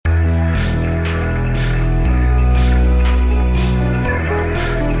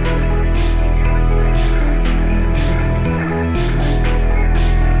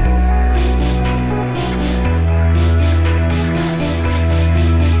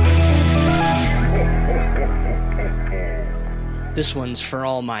This one's for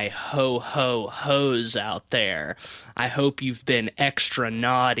all my ho-ho-hos out there. I hope you've been extra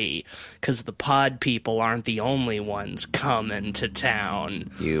naughty, because the pod people aren't the only ones coming to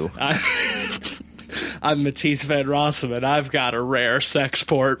town. You. I'm Matisse Van Rossum, and I've got a rare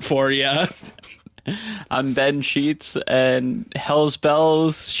sexport for you. I'm Ben Sheets, and Hell's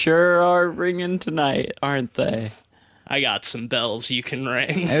Bells sure are ringing tonight, aren't they? I got some bells you can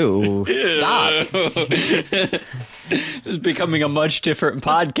ring. Oh, stop. This is becoming a much different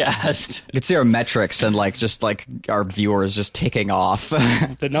podcast. You can see our metrics and just our viewers just ticking off.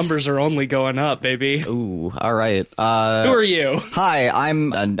 The numbers are only going up, baby. Ooh, all right. Who are you? Hi,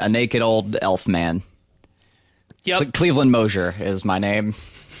 I'm a naked old elf man. Yep. Cleveland Mosier is my name.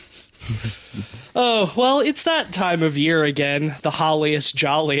 Oh, well, it's that time of year again. The holliest,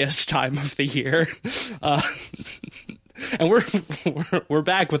 jolliest time of the year. And we're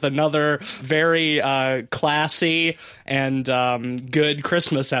back with another very classy and good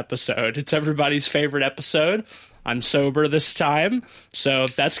Christmas episode. It's everybody's favorite episode. I'm sober this time, so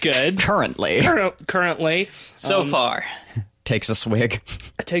that's good. Currently. Currently. So far. Takes a swig.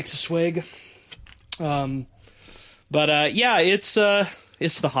 Takes a swig. But yeah, it's the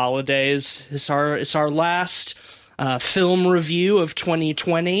holidays. It's our last film review of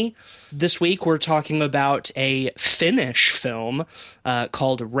 2020. This week we're talking about a Finnish film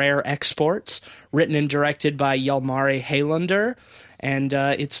called Rare Exports, written and directed by Jalmari Helander, and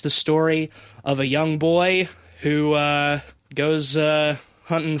it's the story of a young boy who goes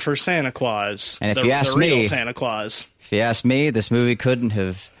hunting for Santa Claus. And if you ask me, real Santa Claus. If you ask me, this movie couldn't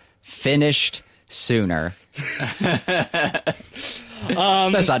have finished sooner. That's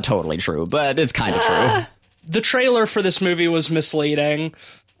not totally true, but it's kind of true. The trailer for this movie was misleading.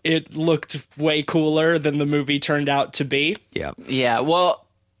 It looked way cooler than the movie turned out to be. Yeah. Yeah, well,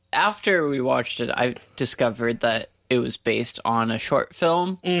 after we watched it, I discovered that it was based on a short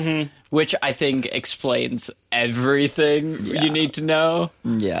film, which I think explains everything you need to know.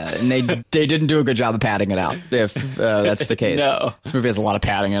 Yeah, and they didn't do a good job of padding it out, if that's the case. No. This movie has a lot of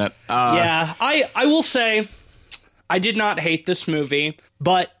padding in it. Yeah, I will say, I did not hate this movie,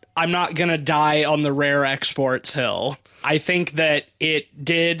 but I'm not going to die on the Rare Exports hill. I think that it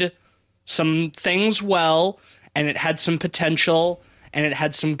did some things well, and it had some potential, and it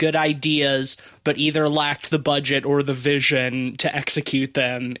had some good ideas, but either lacked the budget or the vision to execute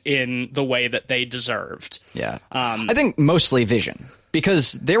them in the way that they deserved. Yeah. I think mostly vision,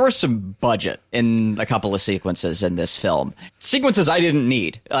 because there was some budget in a couple of sequences in this film. Sequences I didn't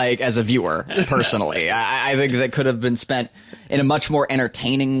need, as a viewer, personally. I think that could have been spent in a much more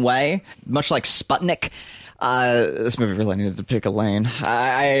entertaining way, much like Sputnik. This movie really needed to pick a lane.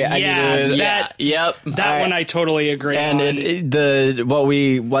 That one I totally agree on.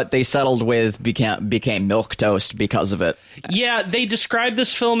 And what they settled with became milquetoast because of it. Yeah, they described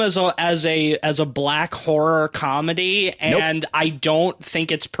this film as a black horror comedy, and I don't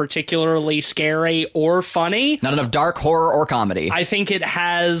think it's particularly scary or funny. Not enough dark horror or comedy. I think it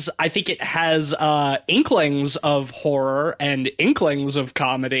has inklings of horror and inklings of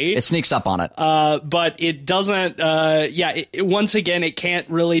comedy. It sneaks up on it. But it doesn't, once again, it can't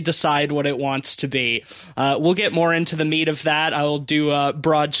really decide what it wants to be. We'll get more into the meat of that. I'll do a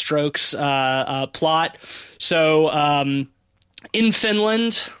broad strokes plot. So, in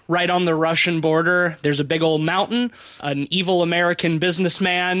Finland, right on the Russian border, there's a big old mountain. An evil American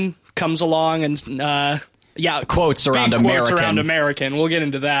businessman comes along and, quotes around American. Quotes around American. We'll get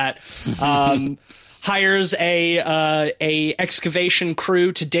into that. Hires a excavation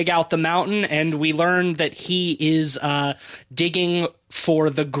crew to dig out the mountain, and we learn that he is digging for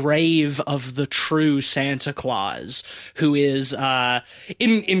the grave of the true Santa Claus, who is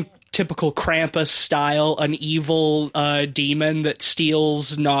in typical Krampus style, an evil demon that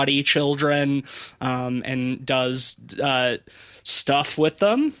steals naughty children and does stuff with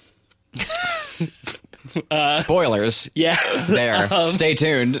them. Spoilers. Yeah. There. Stay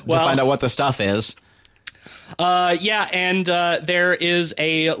tuned to find out what the stuff is. And there is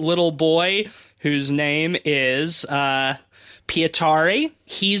a little boy whose name is Pietari.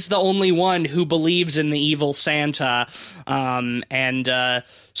 He's the only one who believes in the evil Santa, and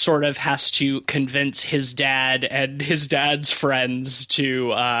sort of has to convince his dad and his dad's friends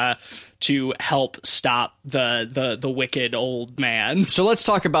to help stop the wicked old man. So let's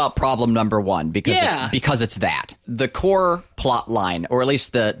talk about problem number one, because it's that. The core plot line, or at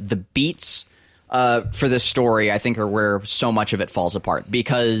least the beats for this story, I think, are where so much of it falls apart.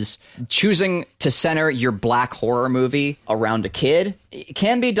 Because choosing to center your black horror movie around a kid, it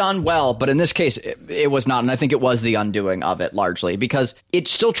can be done well, but in this case, it was not. And I think it was the undoing of it largely, because it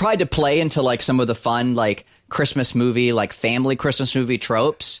still tried to play into like some of the fun, like Christmas movie, like family Christmas movie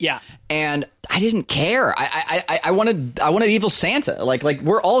tropes. Yeah. And I didn't care. I wanted Evil Santa. Like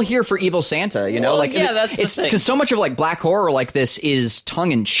we're all here for Evil Santa, you know? Well, like yeah, that's the thing. Because so much of like black horror like this is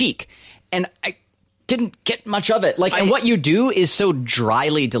tongue in cheek, and I didn't get much of it. Like, and what you do is so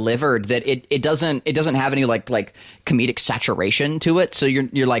dryly delivered that it doesn't have any like comedic saturation to it. So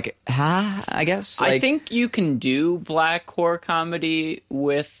you're like, I guess. Like, I think you can do black horror comedy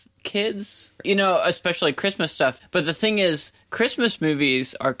with kids, you know, especially Christmas stuff. But the thing is, Christmas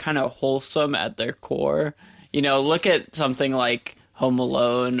movies are kind of wholesome at their core. You know, look at something like Home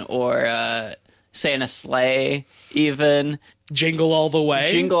Alone or Santa's Sleigh, even. Jingle All the Way.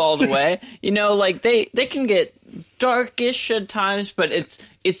 Jingle All the Way. You know, like they can get darkish at times, but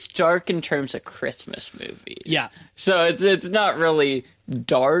it's dark in terms of Christmas movies. Yeah. So it's not really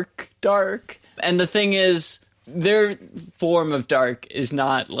dark. And the thing is, their form of dark is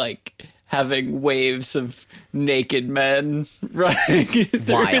not like having waves of naked men running through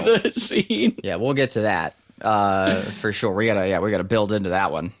the scene. Yeah, we'll get to that for sure. We gotta build into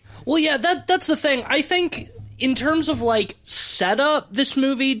that one. Well, yeah, that's the thing. I think in terms of like setup, this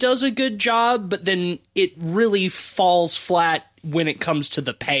movie does a good job, but then it really falls flat when it comes to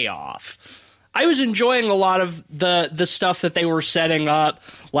the payoff. I was enjoying a lot of the stuff that they were setting up,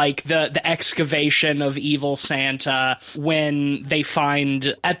 like the excavation of Evil Santa when they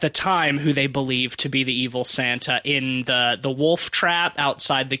find, at the time, who they believe to be the Evil Santa in the wolf trap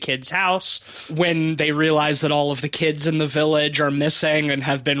outside the kid's house, when they realize that all of the kids in the village are missing and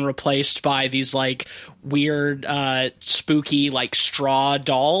have been replaced by these like weird, spooky, like straw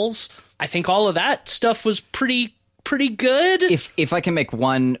dolls. I think all of that stuff was pretty good. If I can make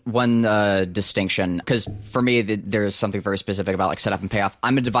one distinction, because for me there's something very specific about like setup and payoff.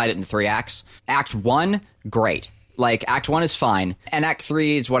 I'm gonna divide it into 3 acts. Act 1, great. Like Act 1 is fine, and Act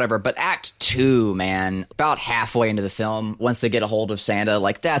 3 is whatever. But Act 2, man, about halfway into the film, once they get a hold of Santa,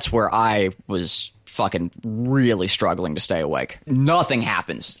 like that's where I was fucking really struggling to stay awake. Nothing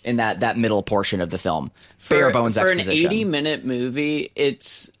happens in that middle portion of the film. Bare bones exposition. For an 80-minute movie,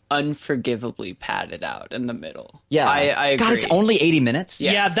 it's unforgivably padded out in the middle. Yeah, I agree. God, it's only 80 minutes.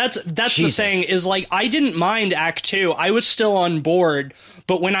 Yeah, that's the thing, is like I didn't mind Act 2. I was still on board,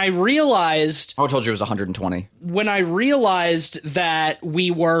 but when I realized, I told you it was 120. When I realized that we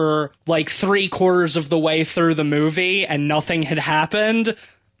were like 3/4 of the way through the movie and nothing had happened,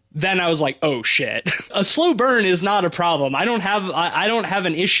 then I was like, oh shit. A slow burn is not a problem. I don't have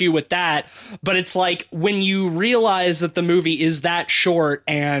an issue with that, but it's like when you realize that the movie is that short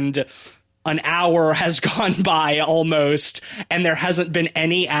and an hour has gone by almost and there hasn't been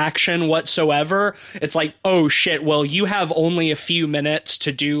any action whatsoever, it's like, oh shit, well, you have only a few minutes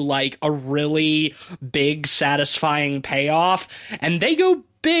to do like a really big, satisfying payoff, and they go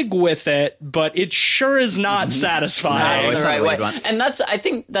big with it, but it sure is not satisfying. No, it's right not way. And I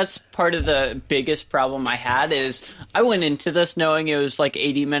think that's part of the biggest problem I had is I went into this knowing it was like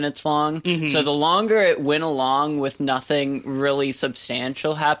 80 minutes long. Mm-hmm. So the longer it went along with nothing really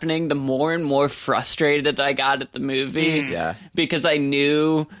substantial happening, the more and more frustrated I got at the movie. Yeah. Because I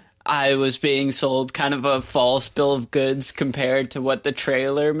knew I was being sold kind of a false bill of goods compared to what the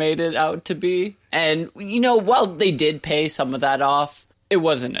trailer made it out to be. And, you know, while they did pay some of that off, it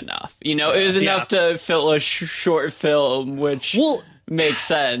wasn't enough. You know, it was enough to fill a short film, which makes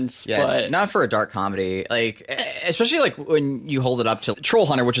sense. Yeah, but not for a dark comedy. Like, especially like when you hold it up to Troll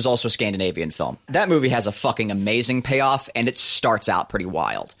Hunter, which is also a Scandinavian film. That movie has a fucking amazing payoff, and it starts out pretty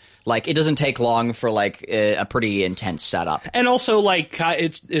wild. Like, it doesn't take long for, like, a pretty intense setup. And also, like,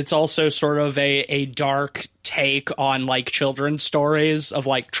 it's also sort of a dark take on, like, children's stories of,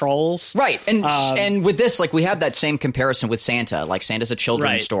 like, trolls. Right. And with this, like, we have that same comparison with Santa. Like, Santa's a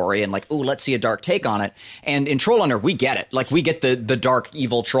children's story, and, like, ooh, let's see a dark take on it. And in Troll Hunter, we get it. Like, we get the dark,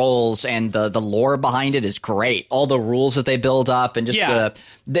 evil trolls, and the lore behind it is great. All the rules that they build up, and just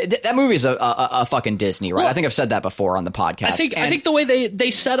that movie's a fucking Disney, right? Well, I think I've said that before on the podcast. I think the way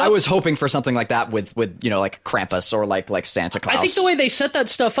they set up... I was hoping for something like that with you know, like Krampus or like Santa Claus. I think the way they set that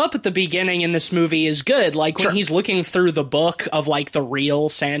stuff up at the beginning in this movie is good. Like, like when Sure. he's looking through the book of like the real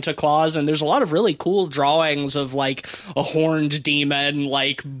Santa Claus, and there's a lot of really cool drawings of like a horned demon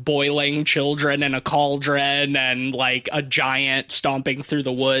like boiling children in a cauldron and like a giant stomping through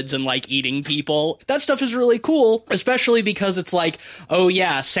the woods and like eating people. That stuff is really cool, especially because it's like, oh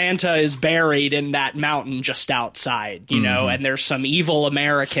yeah, Santa is buried in that mountain just outside, you know, and there's some evil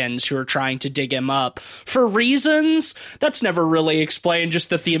Americans who are trying to dig him up for reasons that's never really explained, just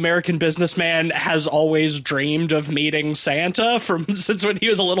that the American businessman has always dreamed of meeting Santa since when he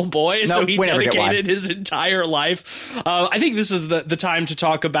was a little boy, so he we never get why. dedicated his entire life. I think this is the time to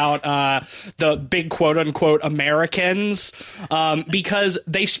talk about the big quote-unquote Americans, because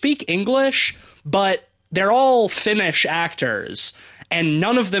they speak English, but they're all Finnish actors, and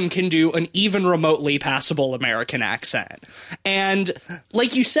none of them can do an even remotely passable American accent. And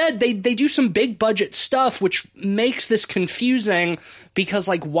like you said, they do some big budget stuff, which makes this confusing because,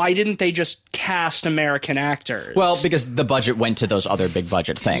 like, why didn't they just cast American actors? Well, because the budget went to those other big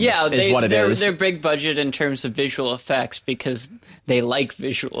budget things. Yeah, is what it is. They're big budget in terms of visual effects because they like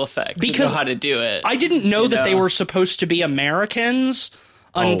visual effects. Because they know how to do it. I didn't know that they know? were supposed to be Americans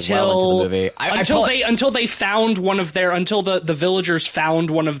well into the movie. until they found one of their until the villagers found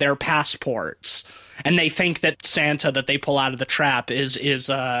one of their passports, and they think that Santa that they pull out of the trap is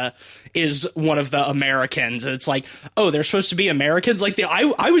one of the Americans. And it's like, oh, they're supposed to be Americans. Like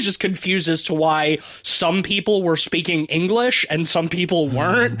I was just confused as to why some people were speaking English and some people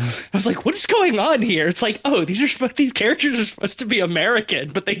weren't. I was like, what is going on here? It's like, oh, these characters are supposed to be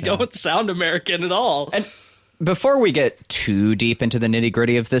American, but they don't sound American at all. And before we get too deep into the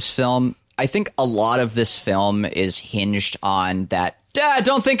nitty-gritty of this film, I think a lot of this film is hinged on that,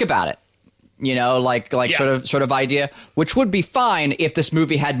 don't think about it. You know, like Yeah. sort of idea, which would be fine if this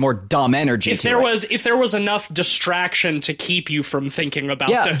movie had more dumb energy If to there it. if there was enough distraction to keep you from thinking about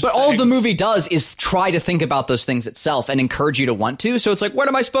Yeah, those but all the things. movie does is try to think about those things itself and encourage you to want to. So it's like, what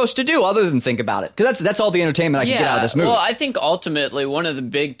am I supposed to do other than think about it? Because that's all the entertainment I can get out of this movie. Well, I think ultimately one of the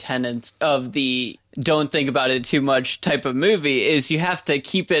big tenets of the don't think about it too much type of movie is you have to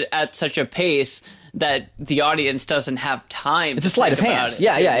keep it at such a pace that the audience doesn't have time. It's a sleight of hand.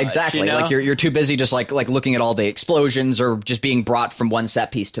 Yeah, exactly. You know? Like you're too busy just like looking at all the explosions or just being brought from one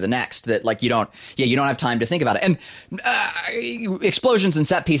set piece to the next that like you don't have time to think about it. And explosions and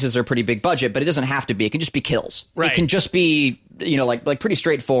set pieces are pretty big budget, but it doesn't have to be. It can just be kills. Right. It can just be, like pretty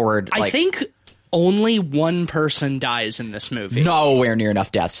straightforward. I think only one person dies in this movie. Nowhere near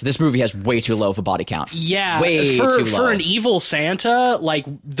enough deaths. This movie has way too low of a body count. Yeah, way too low. for an evil Santa, like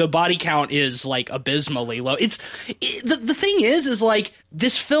the body count is like abysmally low. The thing is like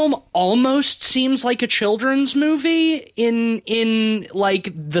this film almost seems like a children's movie in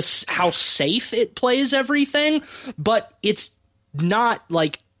like how safe it plays everything, but it's not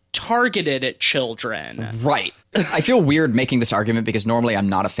like targeted at children. Right. I feel weird making this argument because normally I'm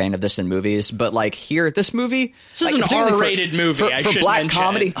not a fan of this in movies, but like here, this movie... This is an particularly R-rated movie, I For should black mention.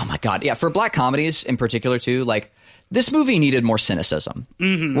 comedy... Oh my God, yeah, for black comedies in particular too, like... This movie needed more cynicism.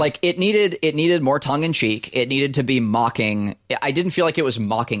 Mm-hmm. Like it needed more tongue in cheek. It needed to be mocking. I didn't feel like it was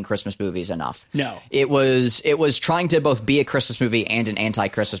mocking Christmas movies enough. No, it was trying to both be a Christmas movie and an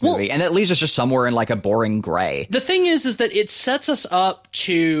anti-Christmas movie, and that leaves us just somewhere in like a boring gray. The thing is that it sets us up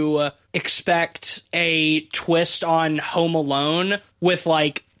to expect a twist on Home Alone with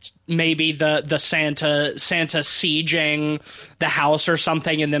like maybe the Santa sieging the house or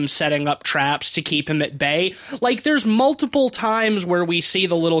something and them setting up traps to keep him at bay. Like there's multiple times where we see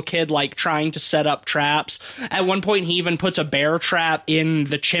the little kid like trying to set up traps. At one point he even puts a bear trap in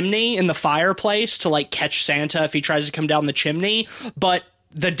the chimney in the fireplace to like catch Santa if he tries to come down the chimney, but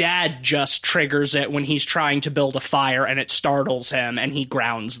the dad just triggers it when he's trying to build a fire and it startles him and he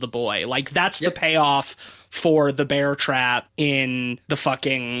grounds the boy. Like that's the payoff for the bear trap in the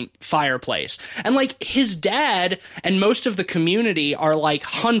fucking fireplace. And like his dad and most of the community are like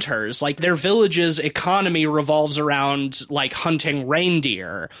hunters. Like their village's economy revolves around like hunting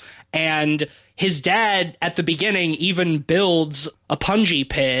reindeer. And his dad at the beginning even builds a punji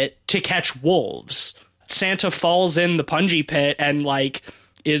pit to catch wolves. Santa falls in the punji pit and like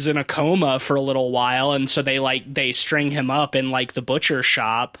is in a coma for a little while, and so they string him up in like the butcher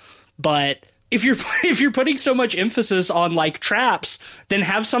shop. But if you're putting so much emphasis on like traps, then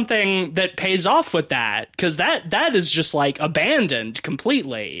have something that pays off with that, because that is just like abandoned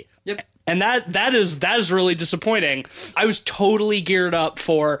completely. Yep. And that is really disappointing. I was totally geared up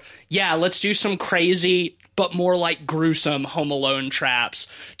for, yeah, let's do some crazy but more like gruesome Home Alone traps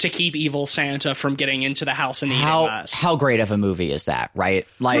to keep evil Santa from getting into the house and eating us. How great of a movie is that, right?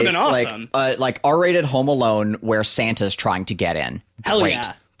 Like, Would've been awesome. Like R-rated Home Alone where Santa's trying to get in. Hell Great.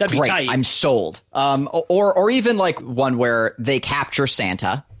 yeah. That'd be great. tight. I'm sold. Or even like one where they capture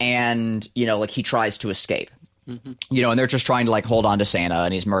Santa and, you know, like he tries to escape. You know, and they're just trying to like hold on to Santa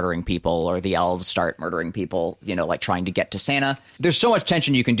and he's murdering people, or the elves start murdering people, you know, like trying to get to Santa. There's so much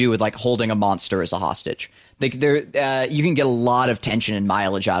tension you can do with like holding a monster as a hostage. You can get a lot of tension and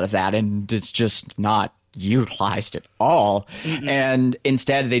mileage out of that, and it's just not utilized at all. And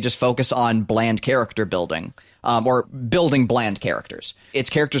instead they just focus on bland character building. Or building bland characters.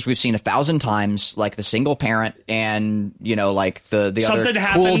 It's characters we've seen 1,000 times, like the single parent and, you know, like the other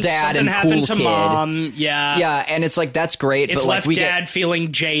cool dad and cool to kid. Mom. Yeah. Yeah, and it's like, that's great. It's but left like, dad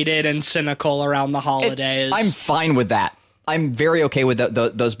feeling jaded and cynical around the holidays. I'm fine with that. I'm very okay with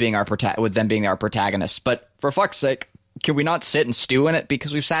those being with them being our protagonists. But for fuck's sake, can we not sit and stew in it?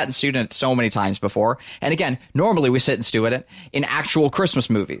 Because we've sat and stewed in it so many times before. And again, normally we sit and stew in it in actual Christmas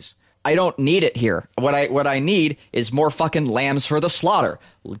movies. I don't need it here. What I need is more fucking lambs for the slaughter.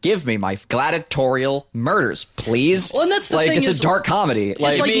 Give me my gladiatorial murders, please. Well, and that's the like thing it's is, a dark comedy. It's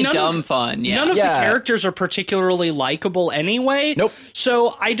like be none dumb of, fun. Yeah. None of Yeah. the characters are particularly likable anyway. Nope.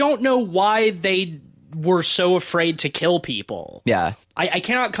 So I don't know why they were so afraid to kill people. Yeah. I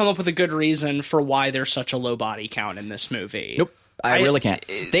cannot come up with a good reason for why there's such a low body count in this movie. Nope. I really can't.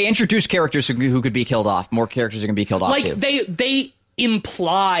 They introduce characters who could be killed off. More characters who can be killed off Like too. they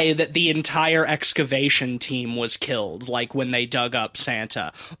imply that the entire excavation team was killed, like when they dug up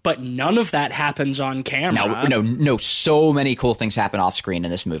Santa, but none of that happens on camera. No. So many cool things happen off screen in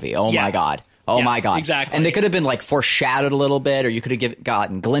this movie. Oh Yeah. my god. Oh Yeah, my god. exactly. And they could have been like foreshadowed a little bit, or you could have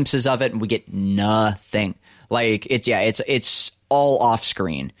gotten glimpses of it, and we get nothing. Like it's all off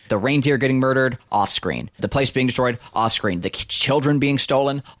screen. The reindeer getting murdered, off screen. The place being destroyed, off screen. The children being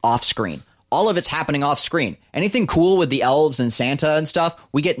stolen, off screen. All of it's happening off screen. Anything cool with the elves and Santa and stuff,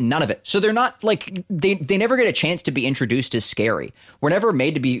 we get none of it. So they're not like they never get a chance to be introduced as scary. We're never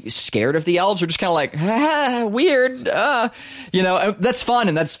made to be scared of the elves. We're just kind of like, weird. You know, that's fun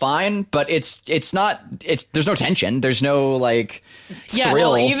and that's fine, but it's not. There's no tension. There's no like Yeah,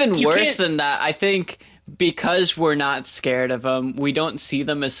 thrill. Well, even You worse can't- than that, I think because we're not scared of them, we don't see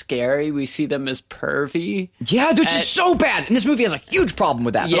them as scary. We see them as pervy. Yeah, they're just so bad. And this movie has a huge problem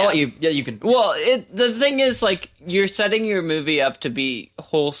with that. But Yeah. I'll let you can. Well, the thing is, like, you're setting your movie up to be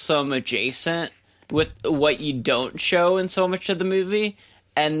wholesome adjacent with what you don't show in so much of the movie,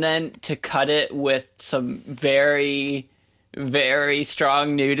 and then to cut it with some very, very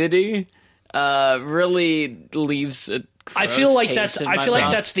strong nudity really leaves a I feel like gross taste in my that's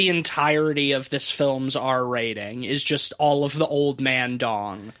mouth. the entirety of this film's R rating is just all of the old man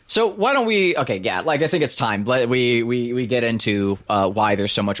dong. So why don't we? Okay, yeah, like I think it's time. We get into why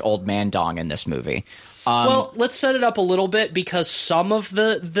there's so much old man dong in this movie. Well, let's set it up a little bit because some of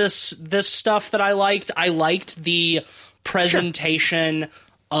this stuff that I liked the presentation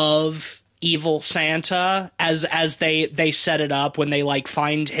of evil Santa as they set it up when they like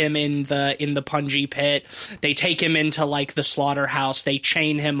find him in the punji pit. They take him into like the slaughterhouse. They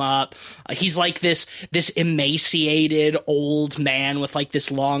chain him up. He's like this emaciated old man with like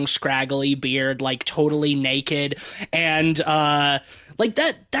this long scraggly beard, like totally naked, and like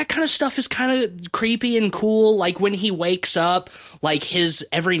that kind of stuff is kind of creepy and cool. Like when he wakes up, like his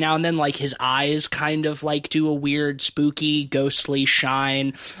every now and then, like his eyes kind of like do a weird, spooky, ghostly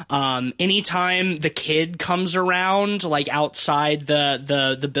shine. Anytime the kid comes around, like outside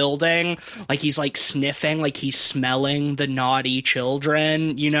the building, like he's like sniffing, like he's smelling the naughty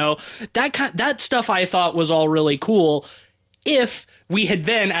children. You know, that stuff I thought was all really cool. If we had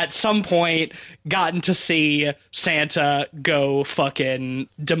then at some point gotten to see Santa go fucking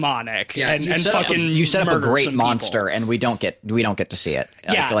demonic and fucking You set up a murder great some monster, people. and we don't get to see it.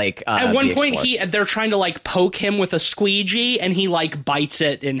 Yeah. At one point they're trying to like poke him with a squeegee, and he like bites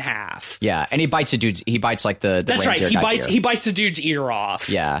it in half. Yeah, and he bites a dude's. He bites like the. That's right. reindeer guy's ear. He bites the dude's ear off.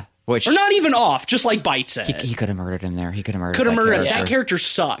 Yeah, which Or not even off, just like bites it. he could have murdered him there. He could have murdered. Could have murdered character. that character.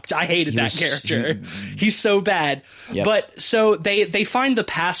 Sucked. I hated that was- character. He's so bad. Yep. But so they find the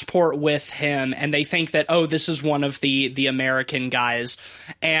passport with him, and they think that this is one of the American guys,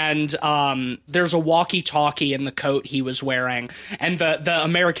 and there's a walkie-talkie in the coat he was wearing, and the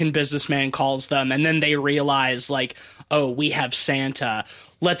American businessman calls them, and then they realize like, we have Santa.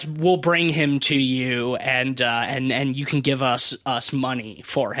 We'll bring him to you, and you can give us money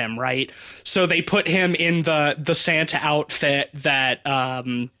for him, right? So they put him in the Santa outfit that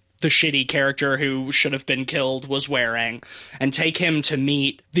the shitty character who should have been killed was wearing, and take him to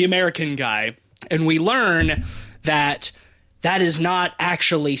meet the American guy. And we learn that that is not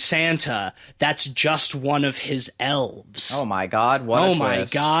actually Santa. That's just one of his elves. Oh my God, what a Oh twist. my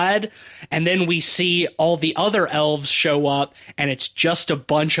God. And then we see all the other elves show up, and it's just a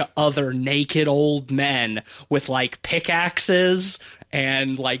bunch of other naked old men with like pickaxes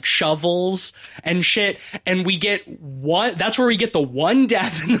and like shovels and shit. And we get that's where we get the one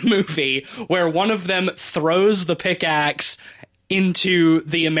death in the movie where one of them throws the pickaxe into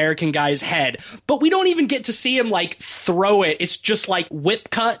the American guy's head. But we don't even get to see him like throw it. It's just like whip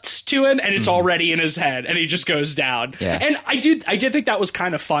cuts to him and it's already in his head and he just goes down. Yeah. And I did think that was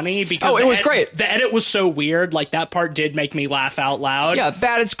kind of funny because it was great. The edit was so weird. Like that part did make me laugh out loud. Yeah,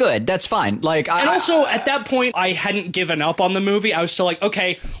 bad, it's good. That's fine. Like, And also, at that point, I hadn't given up on the movie. I was still like,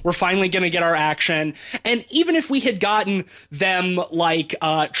 okay, we're finally going to get our action. And even if we had gotten them, like,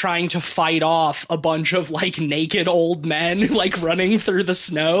 trying to fight off a bunch of, like, naked old men, like, running through the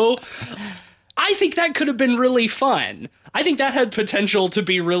snow, I think that could have been really fun. I think that had potential to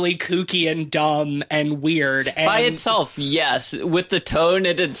be really kooky and dumb and weird. And By itself, yes. With the tone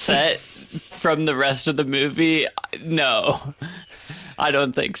it had set from the rest of the movie, no. I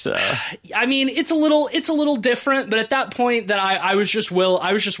don't think so. I mean, it's a little different, but at that point that I was just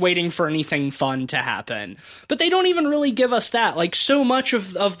waiting for anything fun to happen. But they don't even really give us that. Like, so much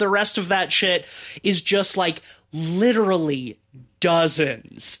of the rest of that shit is just like literally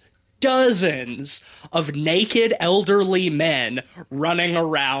dozens of naked elderly men running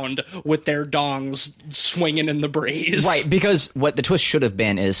around with their dongs swinging in the breeze. right, because what the twist should have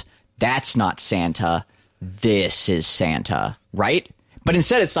been is, that's not Santa, this is Santa, right? But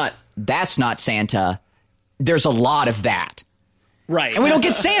instead it's not, that's not Santa, there's a lot of that. Right. And we don't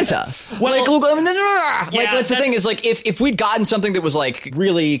get Santa. Well, that's the thing is, like, if we'd gotten something that was, like,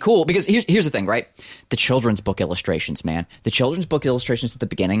 really cool, because here's the thing, right? The children's book illustrations, man. The children's book illustrations at the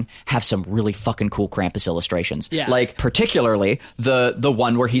beginning have some really fucking cool Krampus illustrations. Yeah. Like, particularly the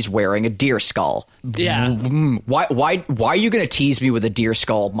one where he's wearing a deer skull. Yeah. Why are you going to tease me with a deer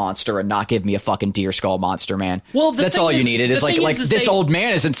skull monster and not give me a fucking deer skull monster, man? Well, that's all you needed. It's like this old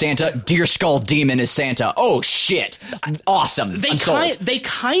man isn't Santa, deer skull demon is Santa. Oh shit. Awesome. They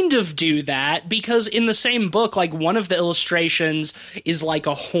kind of do that because in the same book, like one of the illustrations is like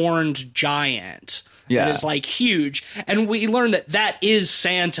a horned giant. Yeah. That is like huge. And we learn that is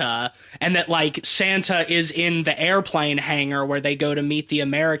Santa and that like Santa is in the airplane hangar where they go to meet the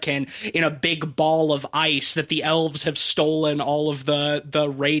American in a big ball of ice that the elves have stolen all of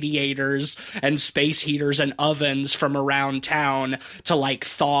the radiators and space heaters and ovens from around town to like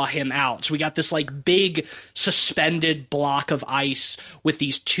thaw him out. So we got this like big suspended block of ice with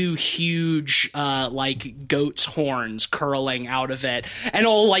these two huge like goat's horns curling out of it. And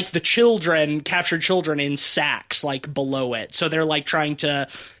all like the captured children in sacks like below it. So they're like trying to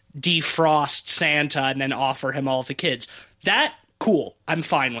defrost Santa and then offer him all the kids. That cool. I'm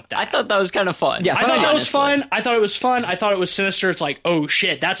fine with that. I thought that was kind of fun. Yeah, I thought that was fun. I thought it was fun. I thought it was sinister. It's like, oh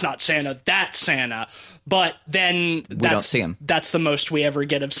shit, that's not Santa. That's Santa. But then we don't see him. That's the most we ever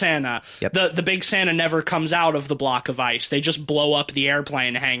get of Santa. Yep. The big Santa never comes out of the block of ice. They just blow up the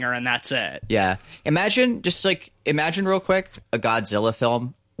airplane hangar and that's it. Yeah. Imagine real quick a Godzilla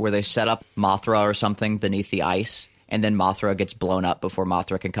film where they set up Mothra or something beneath the ice, and then Mothra gets blown up before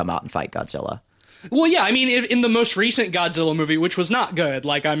Mothra can come out and fight Godzilla. Well, yeah, I mean, in the most recent Godzilla movie, which was not good,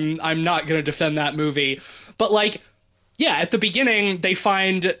 like, I'm not going to defend that movie, but, like, yeah, at the beginning, they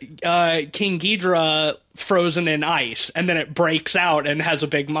find King Ghidorah frozen in ice, and then it breaks out and has a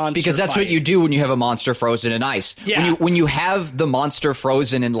big monster Because that's fight. what you do when you have a monster frozen in ice. Yeah. When you have the monster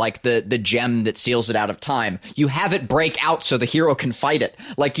frozen in, like, the gem that seals it out of time, you have it break out so the hero can fight it.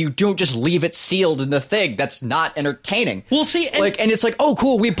 Like, you don't just leave it sealed in the thing. That's not entertaining. Well, see, and it's like, oh,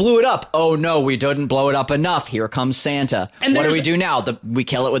 cool, we blew it up. Oh, no, we didn't blow it up enough. Here comes Santa. And what do there's- we do now? We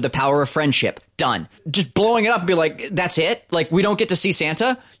kill it with the power of friendship. Done. Just blowing it up and be like, that's it? Like, we don't get to see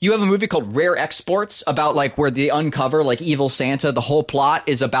Santa? You have a movie called Rare Exports about, like, where they uncover, like, evil Santa. The whole plot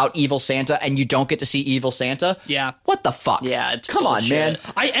is about evil Santa, and you don't get to see evil Santa? Yeah. What the fuck? Yeah, it's Come on, man.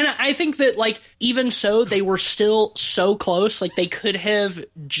 bullshit. I think that, like, even so, they were still so close. Like, they could have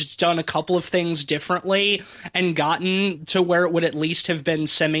just done a couple of things differently and gotten to where it would at least have been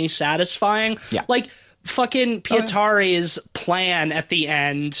semi-satisfying. Yeah. Like, fucking Pietari's plan at the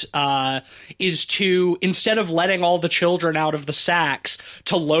end is to, instead of letting all the children out of the sacks,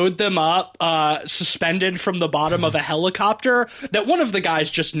 to load them up suspended from the bottom of a helicopter that one of the guys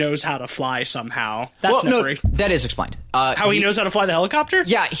just knows how to fly somehow. That's that is explained. how he knows how to fly the helicopter?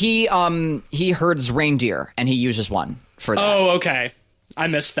 Yeah, he herds reindeer, and he uses one for that. Oh, okay. I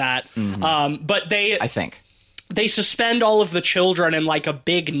missed that. But I think. they suspend all of the children in like a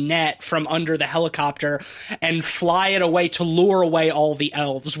big net from under the helicopter and fly it away to lure away all the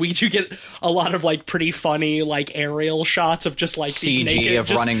elves. We do get a lot of like pretty funny like aerial shots of just like these CG of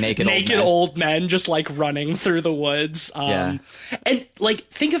running naked old men just like running through the woods. Yeah. And like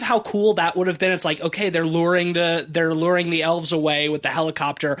think of how cool that would have been. It's like, okay, they're luring the elves away with the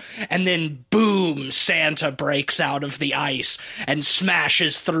helicopter, and then boom, Santa breaks out of the ice and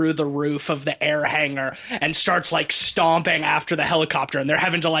smashes through the roof of the air hangar and starts like stomping after the helicopter, and they're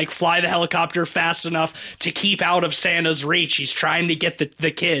having to like fly the helicopter fast enough to keep out of Santa's reach. He's trying to get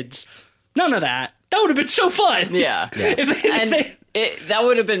the kids. None of that. That would have been so fun. Yeah. That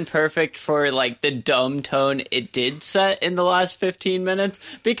would have been perfect for like the dumb tone it did set in the last 15 minutes,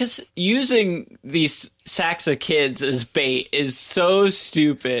 because using these sacks of kids as bait is so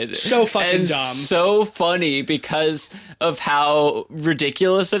stupid, so fucking and dumb, so funny because of how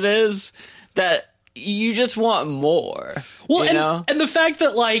ridiculous it is that you just want more. Well, you know? And the fact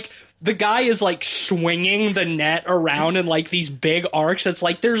that like the guy is like swinging the net around in like these big arcs, it's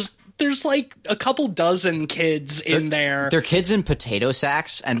like there's like a couple dozen kids in there. They're kids in potato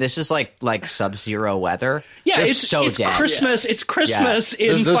sacks, and this is like sub-zero weather. Yeah, they're it's so it's dead. Christmas. Yeah. It's Christmas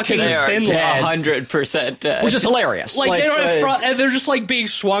in those fucking kids They are Finland. 100% dead. Which is hilarious. Like they don't have and they're just like being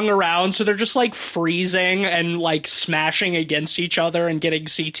swung around, so they're just like freezing and like smashing against each other and getting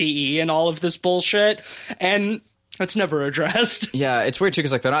CTE and all of this bullshit, and it's never addressed. Yeah, it's weird too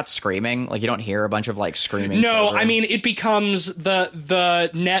because like they're not screaming. Like you don't hear a bunch of like screaming. No, children. I mean it becomes the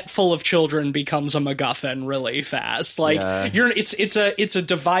net full of children becomes a MacGuffin really fast. Like it's a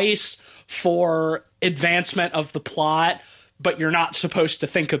device for advancement of the plot, but you're not supposed to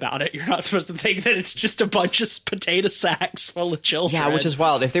think about it. You're not supposed to think that it's just a bunch of potato sacks full of children. Yeah, which is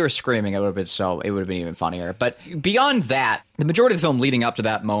wild. If they were screaming, it would have been even funnier. But beyond that, the majority of the film leading up to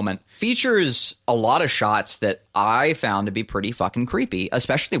that moment features a lot of shots that I found to be pretty fucking creepy,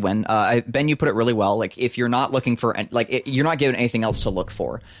 especially when Ben, you put it really well. Like if you're not looking for you're not given anything else to look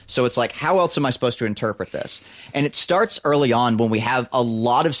for. So it's like, how else am I supposed to interpret this? And it starts early on when we have a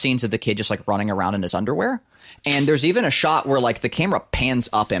lot of scenes of the kid just like running around in his underwear. And there's even a shot where like the camera pans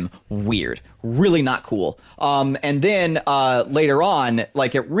up him. Weird. Really not cool. And then later on,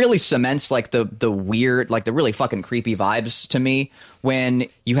 like it really cements like the weird, like the really fucking creepy vibes to me when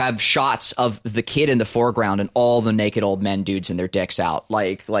you have shots of the kid in the foreground and all the naked old men dudes and their dicks out,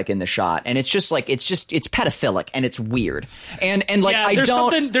 like in the shot. And it's just like it's pedophilic and it's weird. And like yeah,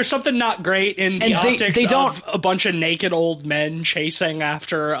 there's something not great in the optics of a bunch of naked old men chasing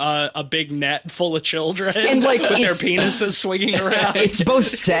after a big net full of children and like with their penises swinging around. It's both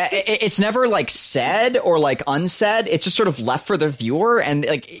said. It's never like said or like unsaid. It's just sort of left for the viewer and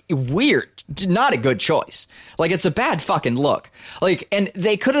like weird. Not a good choice. Like it's a bad fucking look. Like, and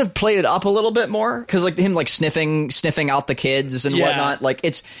they could have played it up a little bit more because like him like sniffing out the kids and whatnot. Like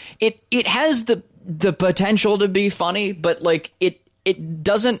it has the potential to be funny, but like it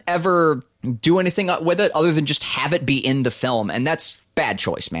doesn't ever do anything with it other than just have it be in the film, and that's bad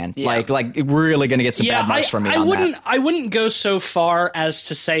choice, man. Yeah. Like really gonna get some bad marks from me on that. I wouldn't go so far as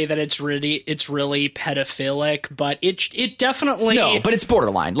to say that it's really pedophilic, but it definitely but it's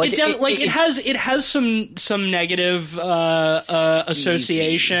borderline. Like it has some negative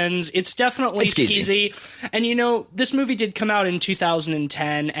associations. It's definitely skeezy. And you know, this movie did come out in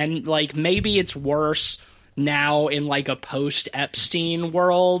 2010, and like maybe it's worse now in like a post-Epstein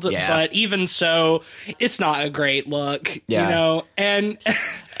world, but even so, it's not a great look, you know. And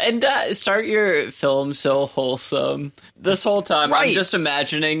start your film so wholesome. This whole time, I'm just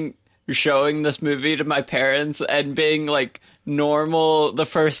imagining showing this movie to my parents and being like normal the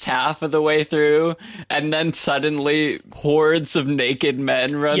first half of the way through, and then suddenly hordes of naked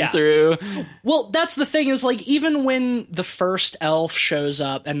men run through. Well, that's the thing is like even when the first elf shows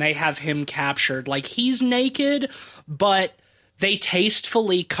up and they have him captured, like he's naked, but they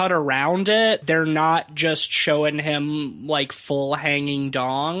tastefully cut around it. They're not just showing him like full hanging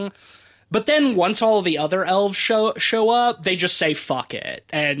dong. But then once all the other elves show up, they just say fuck it,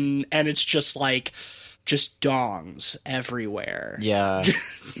 and it's just like just dongs everywhere. Yeah,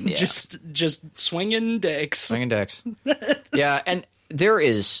 just swinging dicks. Yeah, and there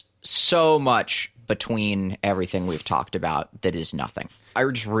is so much between everything we've talked about that is nothing. I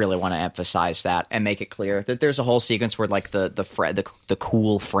just really want to emphasize that and make it clear that there's a whole sequence where like the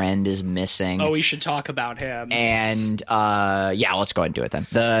cool friend is missing. Oh, we should talk about him. And let's go ahead and do it then.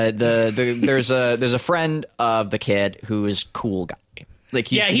 There's a friend of the kid who is cool guy. Like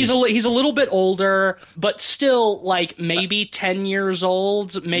he's a little bit older, but still like maybe 10 years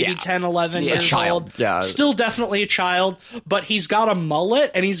old, maybe 10, 11 years child. old. Yeah. Still definitely a child, but he's got a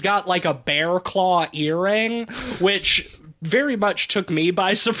mullet and he's got like a bear claw earring, which very much took me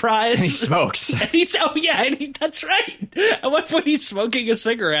by surprise. And he smokes. And that's right. At one point he's smoking a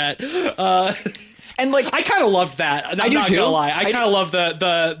cigarette. And like I kind of loved that. I'm I do not too. gonna lie. I kind of love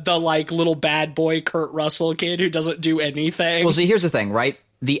the like little bad boy Kurt Russell kid who doesn't do anything. Well, see, here's the thing, right?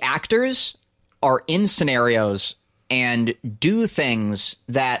 The actors are in scenarios and do things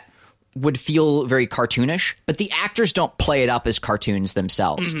that would feel very cartoonish, but the actors don't play it up as cartoons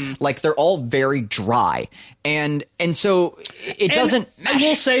themselves. Like they're all very dry, and so it doesn't mesh. I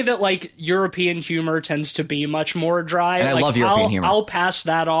will say that like European humor tends to be much more dry. And I like, love European humor. I'll pass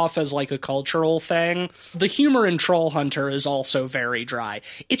that off as like a cultural thing. The humor in Trollhunter is also very dry.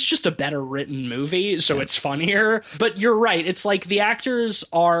 It's just a better written movie, so it's funnier. But you're right. It's like the actors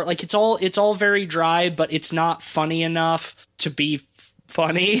are like it's all very dry, but it's not funny enough to be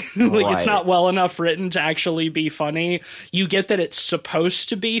funny. Like it's not well enough written to actually be funny. You get that it's supposed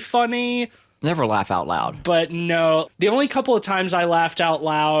to be funny. Never laugh out loud. But no, the only couple of times I laughed out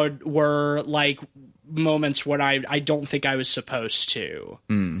loud were like moments when I don't think I was supposed to.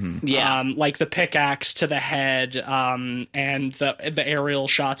 Yeah. Like the pickaxe to the head, and the aerial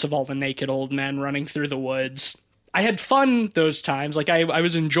shots of all the naked old men running through the woods. I had fun those times. Like I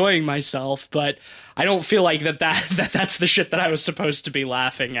was enjoying myself, but I don't feel like that's the shit that I was supposed to be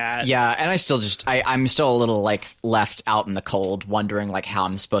laughing at. Yeah, and I still I'm still a little like left out in the cold, wondering like how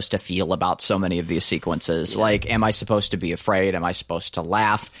I'm supposed to feel about so many of these sequences. Like, am I supposed to be afraid? Am I supposed to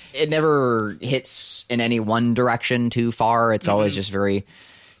laugh? It never hits in any one direction too far. It's always just very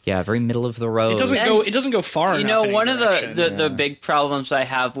middle of the road. It doesn't go far enough. You know, in any one of direction. the big problems I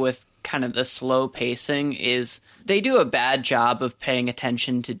have with kind of the slow pacing is they do a bad job of paying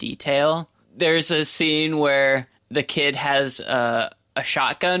attention to detail. There's a scene where the kid has a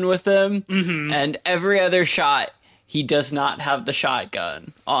shotgun with him, and every other shot, he does not have the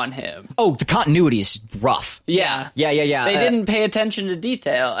shotgun on him. Oh, the continuity's rough. Yeah. Yeah. They didn't pay attention to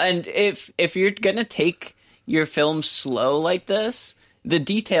detail. And if you're going to take your film slow like this, the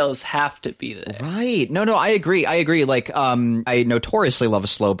details have to be there. Right. No, I agree. Like, I notoriously love a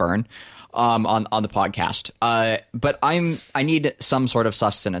slow burn. On the podcast, but I need some sort of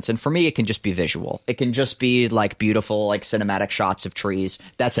sustenance, and for me, it can just be visual. It can just be like beautiful, like cinematic shots of trees.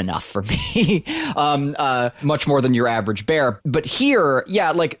 That's enough for me. Much more than your average bear. But here,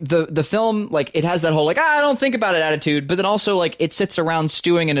 yeah, like the film, like it has that whole like I don't think about it attitude, but then also like it sits around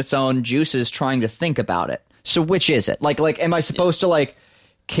stewing in its own juices, trying to think about it. So which is it? Like, am I supposed to like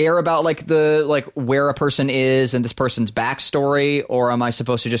care about like the like where a person is and this person's backstory, or am I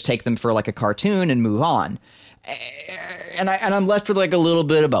supposed to just take them for like a cartoon and move on? And I'm left with like a little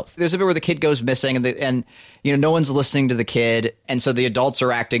bit of both. There's a bit where the kid goes missing, and you know no one's listening to the kid, and so the adults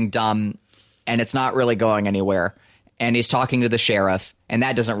are acting dumb, and it's not really going anywhere. And he's talking to the sheriff, and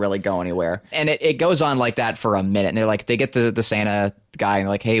that doesn't really go anywhere. And it goes on like that for a minute. And they're like, they get the Santa guy, and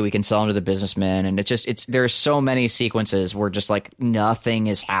they're like, hey, we can sell him to the businessman. And there's so many sequences where just like nothing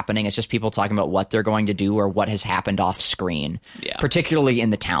is happening. It's just people talking about what they're going to do or what has happened off screen. Yeah. Particularly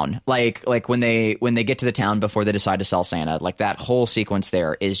in the town. Like when they get to the town before they decide to sell Santa, like that whole sequence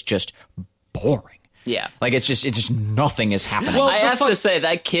there is just boring. Yeah. Like it's just nothing is happening. Well, I have to say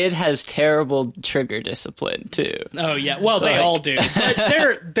that kid has terrible trigger discipline too. Oh yeah. Well, they all do.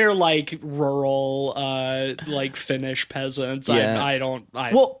 But they're like rural like Finnish peasants. Yeah.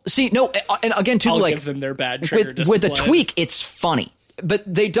 Well, see, no, and again too, I'll like give them their bad trigger discipline. With the tweak, it's funny.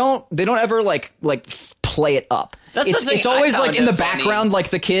 But they don't ever like play it up. That's the thing. It's always like in the funny. background, like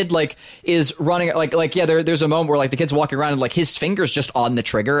the kid like is running like yeah. There's a moment where like the kid's walking around and like his finger's just on the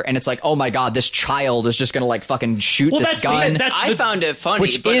trigger, and it's like, oh my god, this child is just gonna like fucking shoot this gun. I found it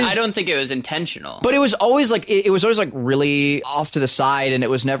funny, but I don't think it was intentional. But it was always like it was always like really off to the side, and it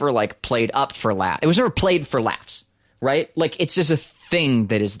was never like played up for laughs. It was never played for laughs, right? Like it's just a thing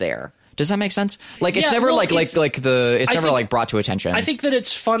that is there. Does that make sense? Like it's never never brought to attention. I think that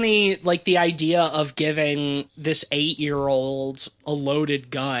it's funny, like the idea of giving this 8-year-old a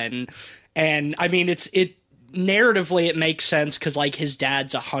loaded gun, and I mean narratively it makes sense because like his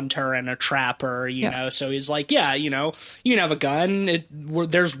dad's a hunter and a trapper, you know, so he's like, yeah, you know, you can have a gun.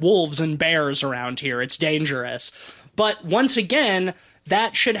 There's wolves and bears around here. It's dangerous. But once again,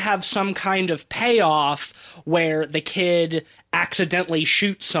 that should have some kind of payoff where the kid accidentally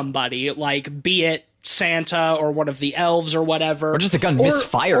shoots somebody, like be it Santa or one of the elves or whatever. Or just the gun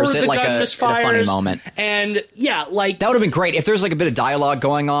misfires at like a funny moment. And yeah, like that would have been great if there's like a bit of dialogue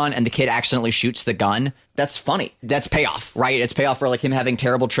going on and the kid accidentally shoots the gun. That's funny. That's payoff, right? It's payoff for like him having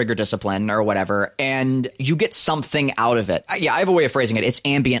terrible trigger discipline or whatever, and you get something out of it. Yeah, I have a way of phrasing it. It's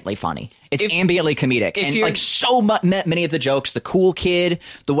ambiently funny. It's ambiently comedic, and like many of the jokes, the cool kid,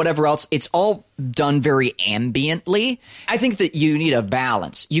 the whatever else, it's all done very ambiently. I think that you need a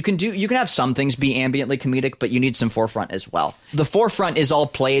balance. You can have some things be ambiently comedic, but you need some forefront as well. The forefront is all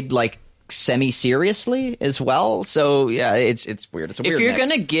played like semi-seriously as well. So yeah, it's weird. It's a weird If you're mix.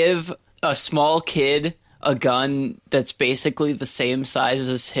 gonna give a small kid a gun that's basically the same size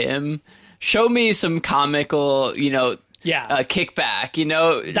as him, show me some comical,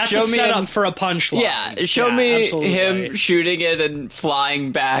 kickback, That's show a me setup him, for a punchline. Yeah, show me absolutely. him shooting it and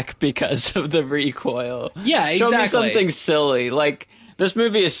flying back because of the recoil. Yeah, exactly. Show me something silly. Like, this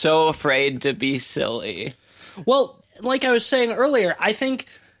movie is so afraid to be silly. Well, like I was saying earlier, I think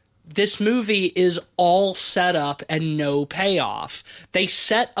this movie is all setup and no payoff. They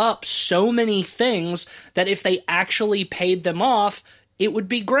set up so many things that if they actually paid them off, it would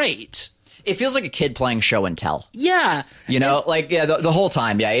be great. It feels like a kid playing show and tell. Yeah. The whole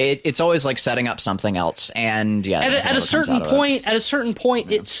time. Yeah, it's always like setting up something else. And yeah, At a certain point,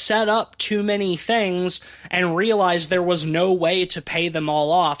 it set up too many things and realized there was no way to pay them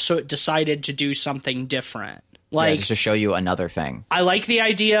all off, so it decided to do something different. Like, just to show you another thing. I like the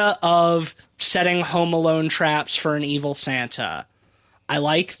idea of setting Home Alone traps for an evil Santa. I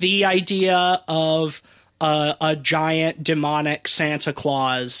like the idea of a giant demonic Santa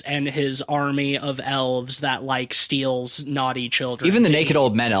Claus and his army of elves that like steals naughty children. Even the naked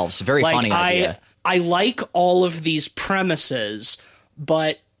old men elves, very funny idea. I like all of these premises,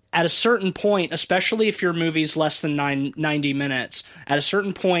 but at a certain point, especially if your movie's less than 90 minutes, at a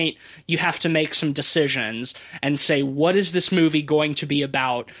certain point, you have to make some decisions and say, what is this movie going to be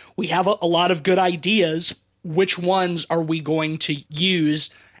about? We have a lot of good ideas. Which ones are we going to use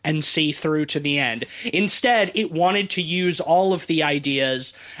and see through to the end? Instead, it wanted to use all of the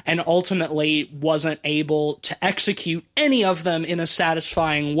ideas and ultimately wasn't able to execute any of them in a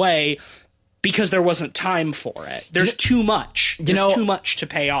satisfying way because there wasn't time for it. There's too much. There's too much to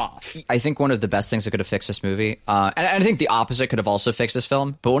pay off. I think one of the best things that could have fixed this movie, and I think the opposite could have also fixed this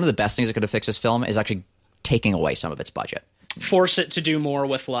film, but one of the best things that could have fixed this film is actually taking away some of its budget. Force it to do more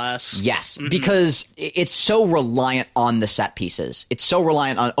with less. Yes, because it's so reliant on the set pieces. It's so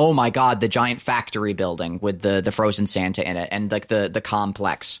reliant on, oh my God, the giant factory building with the frozen Santa in it, and like the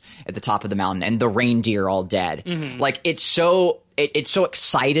complex at the top of the mountain, and the reindeer all dead. Like, it's so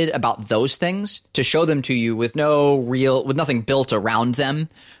excited about those things to show them to you with nothing built around them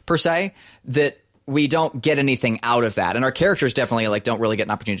per se, that we don't get anything out of that. And our characters definitely like don't really get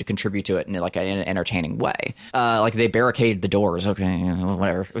an opportunity to contribute to it in like an entertaining way. Like, they barricaded the doors. Okay,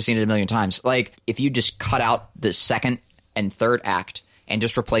 whatever. We've seen it a million times. Like, if you just cut out the second and third act and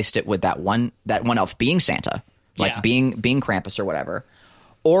just replaced it with that one elf being Santa, like being Krampus or whatever,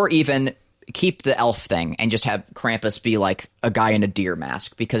 or even keep the elf thing and just have Krampus be like a guy in a deer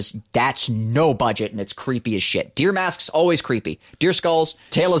mask, because that's no budget and it's creepy as shit. Deer masks, always creepy. Deer skulls,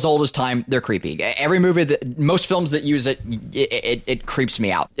 tale as old as time, they're creepy. Every movie most films that use it creeps me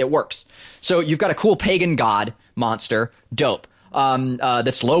out. It works. So you've got a cool pagan god monster, dope.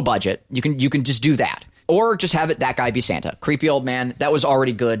 That's low budget. You can just do that. Or just have that guy be Santa. Creepy old man. That was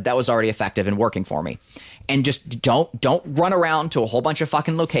already good. That was already effective and working for me. And just don't run around to a whole bunch of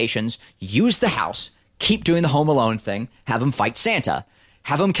fucking locations. Use the house. Keep doing the Home Alone thing. Have him fight Santa.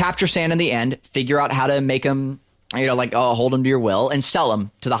 Have him capture Santa in the end. Figure out how to make him, hold him to your will and sell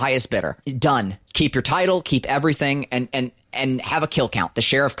him to the highest bidder. Done. Keep your title. Keep everything. And have a kill count. The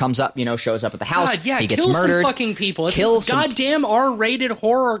sheriff comes up, shows up at the house. God, yeah, he gets kill murdered. some fucking people. It's a goddamn R-rated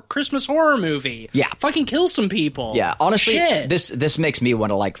Christmas horror movie. Yeah. Fucking kill some people. Yeah, honestly, Shit. this makes me want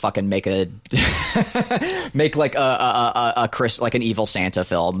to like fucking make an evil Santa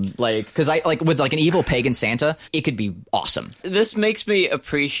film, like, because I like with like an evil pagan Santa, it could be awesome. This makes me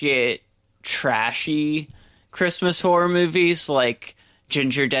appreciate trashy Christmas horror movies like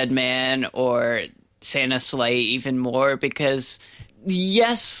Ginger Dead Man or Santa's Sleigh even more, because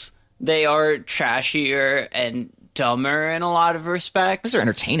yes, they are trashier and dumber in a lot of respects. They're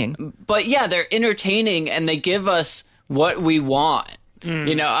entertaining. But yeah, they're entertaining and they give us what we want,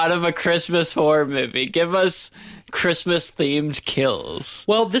 out of a Christmas horror movie. Give us Christmas-themed kills.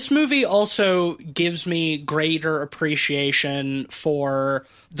 Well, this movie also gives me greater appreciation for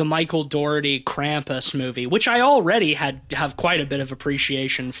the Michael Dougherty Krampus movie, which I already have quite a bit of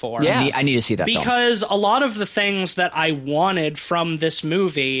appreciation for. Yeah. I need to see that film. Because a lot of the things that I wanted from this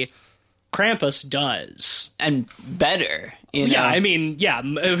movie Krampus does. And better, you know? Yeah, I mean, yeah,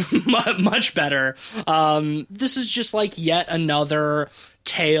 much better. This is just like yet another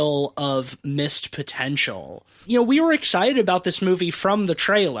tale of missed potential. You know, we were excited about this movie from the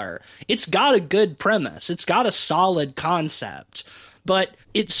trailer. It's got a good premise. It's got a solid concept. But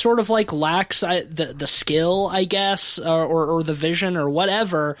it sort of like lacks the skill, I guess, or the vision or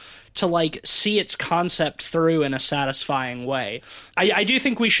whatever to like see its concept through in a satisfying way. I do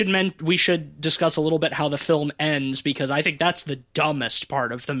think we should discuss a little bit how the film ends, because I think that's the dumbest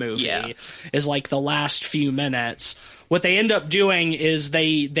part of the movie. Is like the last few minutes. What they end up doing is they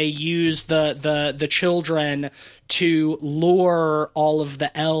use the children to lure all of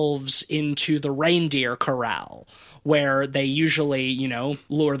the elves into the reindeer corral, where they usually, you know,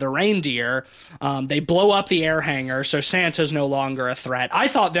 lure the reindeer. They blow up the air hangar, so Santa's no longer a threat. I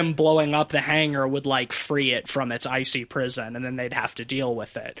thought them blowing up the hangar would, like, free it from its icy prison, and then they'd have to deal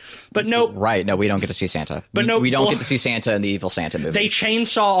with it. But nope. Right, no, we don't get to see Santa. But no, we don't get to see Santa in the Evil Santa movie. They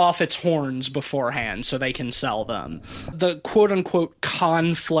chainsaw off its horns beforehand so they can sell them. The quote-unquote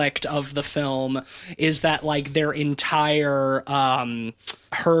conflict of the film is that, like, their entire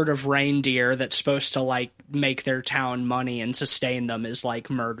herd of reindeer that's supposed to, like, make their town money and sustain them is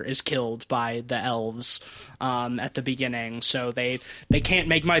killed by the elves at the beginning, so they can't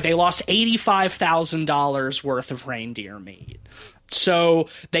make money. They lost $85,000 worth of reindeer meat. So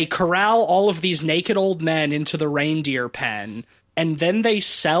they corral all of these naked old men into the reindeer pen, and then they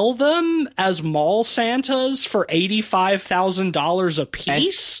sell them as mall Santas for $85,000 a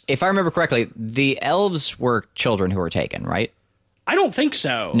piece? And if I remember correctly, the elves were children who were taken, right? I don't think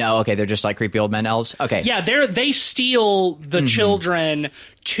so. No, okay, they're just like creepy old men elves? Okay. Yeah, they steal the children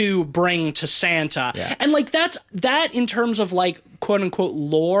to bring to Santa. Yeah. And, like, that in terms of, like, quote-unquote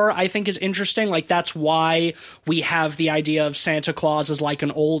lore, I think is interesting. Like, that's why we have the idea of Santa Claus as, like,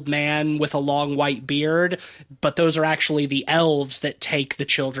 an old man with a long white beard, but those are actually the elves that take the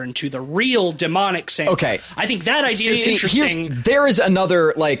children to the real demonic Santa. Okay. I think that idea is interesting. There's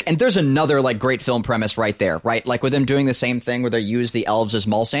another, like, great film premise right there, right? Like, with them doing the same thing where they use the elves as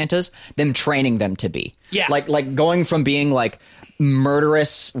mall Santas, them training them to be. Yeah. Like going from being, like,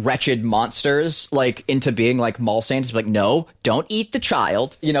 murderous, wretched monsters, like, into being, like, mall Santas. Like, no, don't eat the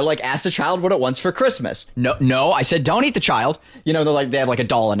child. You know, like, ask the child what it wants for Christmas. No, I said don't eat the child. You know, they have, like, a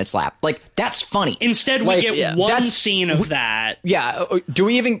doll in its lap. Like, that's funny. Instead, like, we get one scene of that. Yeah, do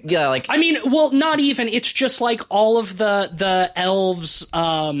we even, like... I mean, well, not even. It's just, like, all of the elves,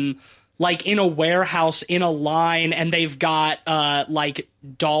 like, in a warehouse in a line, and they've got, like,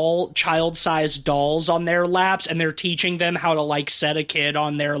 child-sized dolls on their laps, and they're teaching them how to, like, set a kid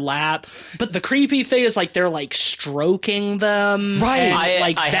on their lap. But the creepy thing is, like, they're, like, stroking them. Right.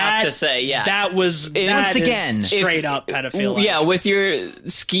 And, I have to say, yeah. That was, once again, straight up pedophilia. Yeah, with your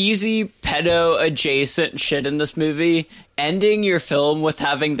skeezy pedo-adjacent shit in this movie, ending your film with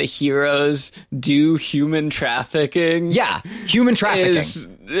having the heroes do human trafficking. Yeah, human trafficking. Is,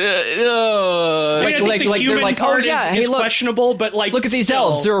 I think the human part is questionable, but, like, look at these still,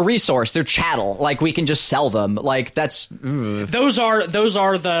 elves. They're a resource. They're chattel. Like, we can just sell them. Like, that's... Those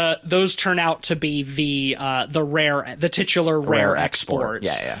turn out to be the titular rare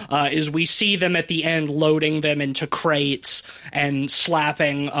exports. Yeah. Is we see them at the end loading them into crates and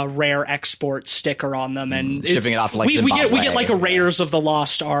slapping a rare export sticker on them and shipping it off like we get like a Raiders of the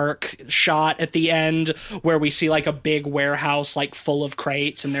Lost Ark shot at the end where we see like a big warehouse like full of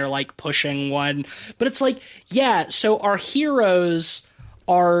crates and they're like pushing one. But it's like, yeah, so our heroes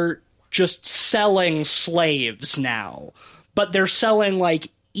are just selling slaves now, but they're selling like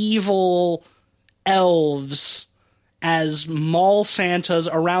evil elves as mall Santas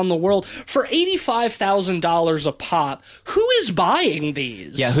around the world for $85,000 a pop. Who is buying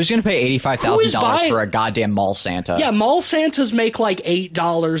these? Yeah, who's going to pay $85,000 for a goddamn mall Santa? Yeah, mall Santas make like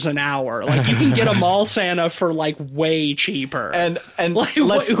 $8 an hour. Like, you can get a mall Santa for like way cheaper. And like,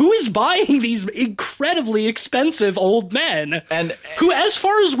 who is buying these incredibly expensive old men? And who, as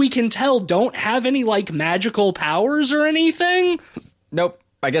far as we can tell, don't have any like magical powers or anything? Nope.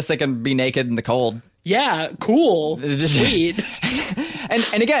 I guess they can be naked in the cold. Yeah, cool, sweet.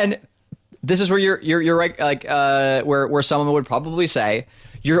 and again, this is where you're right. Like where someone would probably say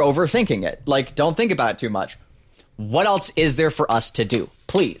you're overthinking it. Like, don't think about it too much. What else is there for us to do?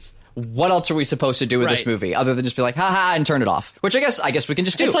 Please. What else are we supposed to do with this movie other than just be like, haha, and turn it off? Which I guess we can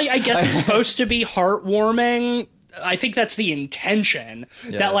just do. It's like, I guess it's supposed to be heartwarming. I think that's the intention,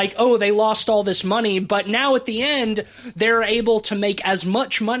 that like, oh, they lost all this money, but now at the end, they're able to make as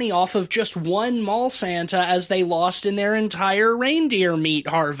much money off of just one mall Santa as they lost in their entire reindeer meat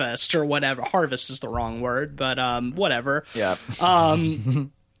harvest or whatever. Harvest is the wrong word, but whatever. Yeah.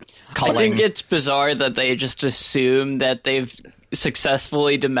 I culling. think it's bizarre that they just assume that they've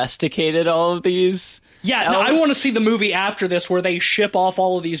successfully domesticated all of these. Yeah, no, I elves. want to see the movie after this where they ship off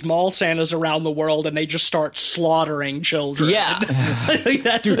all of these mall Santas around the world and they just start slaughtering children. Yeah. I think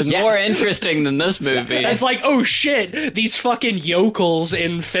that's It's more interesting than this movie. It's like, oh shit, these fucking yokels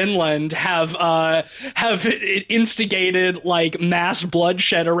in Finland have instigated like mass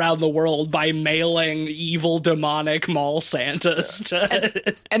bloodshed around the world by mailing evil demonic mall Santas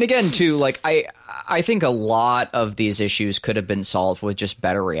to And again, too, like I think a lot of these issues could have been solved with just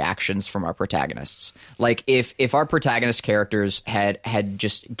better reactions from our protagonists. Like if our protagonist characters had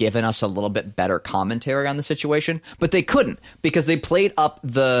just given us a little bit better commentary on the situation, but they couldn't because they played up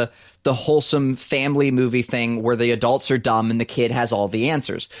the wholesome family movie thing where the adults are dumb and the kid has all the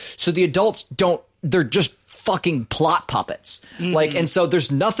answers. So the adults they're just fucking plot puppets. Like, and so there's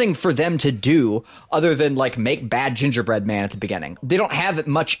nothing for them to do other than like make bad gingerbread man at the beginning. They don't have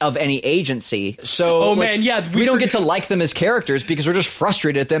much of any agency. So Oh, like, man, yeah, we don't get to like them as characters because we're just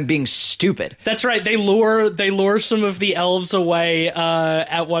frustrated at them being stupid. That's right. They lure some of the elves away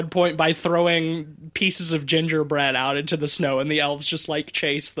at one point by throwing pieces of gingerbread out into the snow, and the elves just like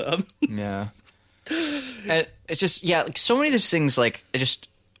chase them. Yeah. And it's just, yeah, like so many of these things like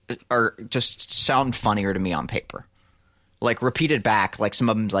just sound funnier to me on paper. Like repeated back, like some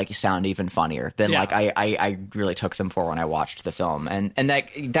of them like sound even funnier than like I really took them for when I watched the film, and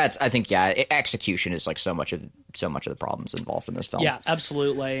that's I think execution is like so much of the problems involved in this film. Yeah,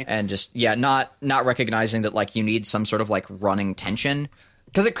 absolutely. And just not recognizing that like you need some sort of like running tension.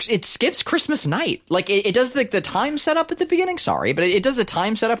 Because it skips Christmas night. Like, it does the time setup at the beginning. Sorry, but it does the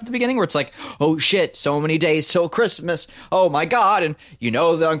time setup at the beginning where it's like, oh, shit, so many days till Christmas. Oh, my God. And you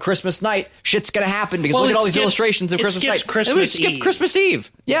know that on Christmas night, shit's going to happen because look at all these illustrations of Christmas night. Christmas and we skip Eve. Christmas Eve.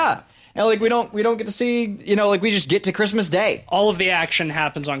 Yeah. And, like, we don't get to see, like, we just get to Christmas Day. All of the action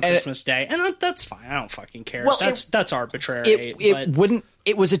happens on Christmas Day, and that's fine. I don't fucking care. Well, that's arbitrary.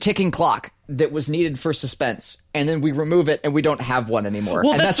 It was a ticking clock that was needed for suspense, and then we remove it, and we don't have one anymore.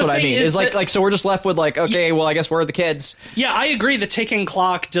 Well, and that's the what I thing mean. is Is like so we're just left with like, okay, well, I guess we're the kids. Yeah, I agree. The ticking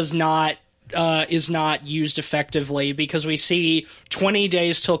clock does not is not used effectively because we see 20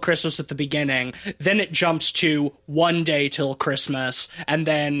 days till Christmas at the beginning, then it jumps to 1 day till Christmas, and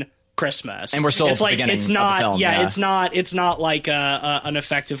then Christmas, and we're still it's at the like beginning it's of not. the film, yeah, it's not like an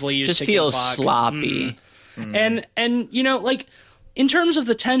effectively used. Just ticking feels clock. sloppy. And like in terms of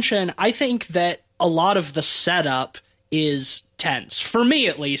the tension, I think that a lot of the setup is tense. For me,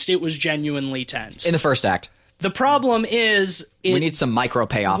 at least, it was genuinely tense. In the first act. The problem is We need some micro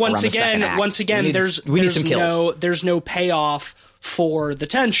payoff around the second act. Once again, we need some kills. there's no payoff for the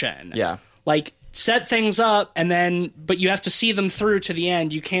tension. Yeah. Like, set things up but you have to see them through to the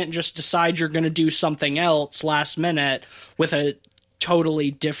end. You can't just decide you're going to do something else last minute with a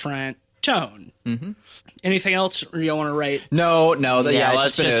totally different tone. Mm-hmm. Anything else you want to rate? No.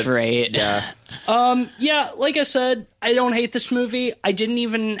 Let's just rate. Yeah. Yeah, like I said, I don't hate this movie. I didn't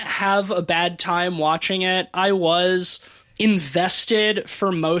even have a bad time watching it. I was invested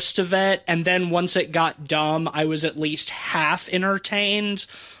for most of it, and then once it got dumb, I was at least half entertained.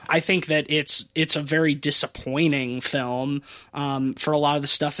 I think that it's a very disappointing film for a lot of the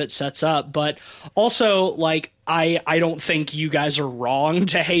stuff it sets up, but also, like, I don't think you guys are wrong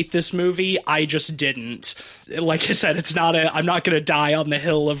to hate this movie. I just didn't. Like I said, I'm not going to die on the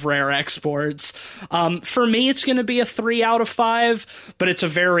hill of rare exports. For me, it's going to be a 3 out of 5, but it's a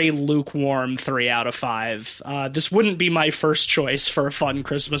very lukewarm 3 out of 5. This wouldn't be my first choice for a fun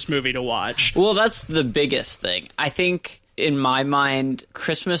Christmas movie to watch. Well, that's the biggest thing. I think, in my mind,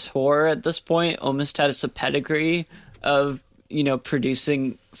 Christmas horror at this point almost has a pedigree of,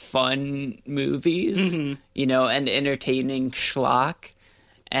 producing fun movies, and entertaining schlock.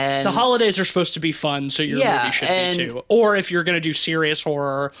 And the holidays are supposed to be fun, so your movie should be too. Or if you're going to do serious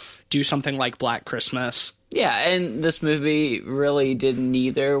horror, do something like Black Christmas. Yeah, and this movie really did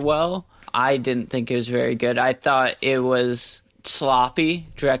neither well. I didn't think it was very good. I thought it was sloppy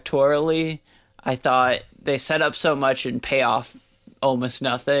directorially. I thought they set up so much and pay off almost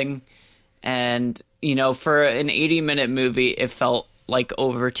nothing. And, for an 80-minute movie, it felt like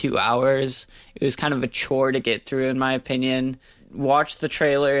over 2 hours. It was kind of a chore to get through, in my opinion. Watch the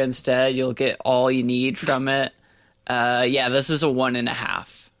trailer instead. You'll get all you need from it. This is a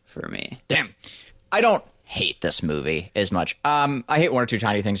 1.5 for me. Damn. I don't hate this movie as much. I hate one or two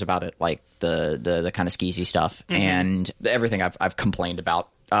tiny things about it, like the kind of skeezy stuff and everything I've complained about.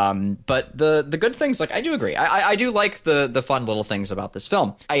 But the good things, like, I do agree. I do like the fun little things about this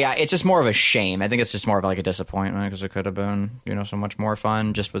film. It's just more of a shame. I think it's just more of like a disappointment because it could have been, so much more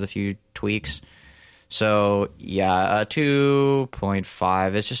fun just with a few tweaks. So, yeah,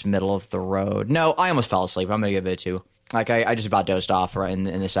 2.5. It's just middle of the road. No, I almost fell asleep. I'm going to give it a 2. Like, I just about dozed off right in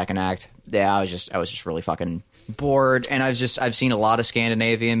the second act. Yeah, I was just really fucking bored. And I've seen a lot of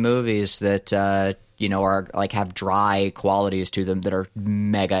Scandinavian movies that, are like have dry qualities to them that are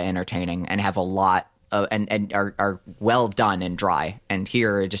mega entertaining and have a lot and are well done and dry. And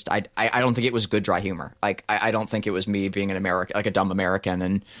here, I don't think it was good dry humor. Like I don't think it was me being an American, like a dumb American,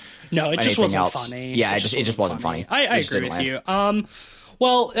 and no, it just wasn't else. funny. Yeah, it just wasn't funny. I agree with you.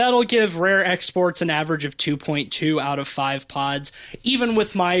 Well, that'll give Rare Exports an average of 2.2 out of 5 pods. Even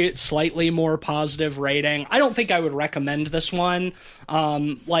with my slightly more positive rating, I don't think I would recommend this one.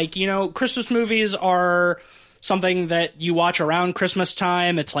 Christmas movies are something that you watch around Christmas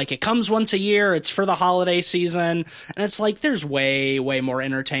time. It's like it comes once a year. It's for the holiday season. And it's like there's way, way more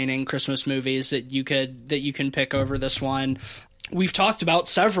entertaining Christmas movies that you can pick over this one. We've talked about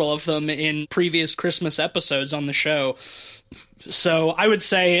several of them in previous Christmas episodes on the show. So I would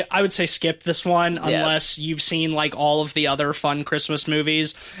say skip this one unless you've seen like all of the other fun Christmas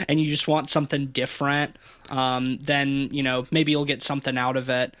movies and you just want something different. Then, maybe you'll get something out of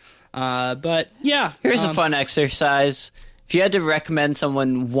it. But yeah. Here's a fun exercise. If you had to recommend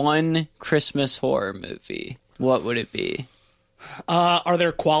someone one Christmas horror movie, what would it be? Are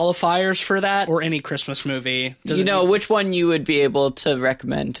there qualifiers for that or any Christmas movie? Which one you would be able to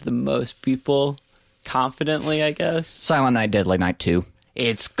recommend to the most people confidently, I guess? Silent Night, Deadly Night 2.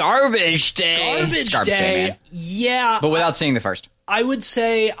 It's Garbage Day. Garbage Day, man. Yeah. But without seeing the first. I would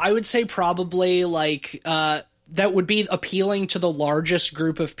say probably like that would be appealing to the largest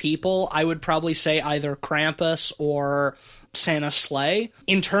group of people. I would probably say either Krampus or Santa's Sleigh.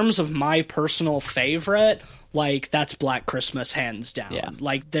 In terms of my personal favorite, like that's Black Christmas hands down. Yeah.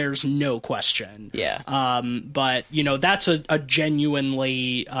 Like there's no question. Yeah. But that's a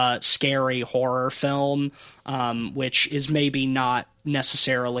genuinely scary horror film, which is maybe not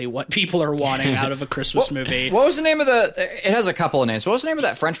necessarily what people are wanting out of a Christmas movie. What was the name of it has a couple of names. What was the name of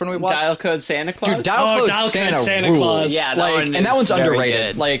that French one we watched? Dial Code Santa Claus? Dude, Dial Code Santa rules. Claus. Yeah, that one's very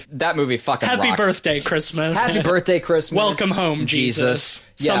underrated. good. Like, that movie fucking Happy rocks. birthday, Christmas. Happy birthday, Christmas. Welcome home, Jesus.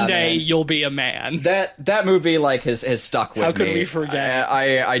 Yeah, Someday man. you'll be a man. That movie like has stuck with me. How could we forget?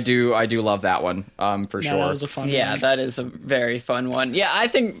 I do love that one for sure. That was a fun one. Yeah, that is a very fun one. Yeah, I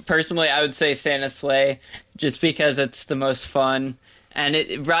think personally I would say Santa's Sleigh just because it's the most fun. And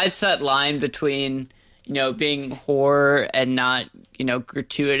it rides that line between, being horror and not,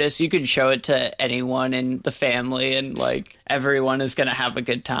 gratuitous. You can show it to anyone in the family and, like, everyone is going to have a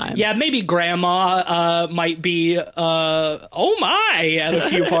good time. Yeah, maybe grandma might be, oh my, at a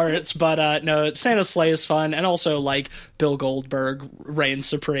few parts. But no, Santa's Sleigh is fun. And also, like, Bill Goldberg reigns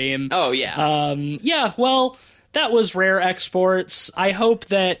supreme. Oh, yeah. Yeah, well, that was Rare Exports. I hope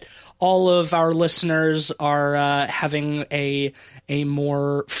that all of our listeners are having a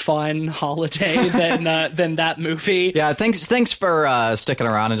more fun holiday than that movie. Yeah, thanks for sticking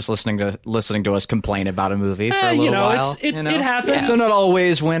around and just listening to us complain about a movie for a little while. It happens. Yeah. They're not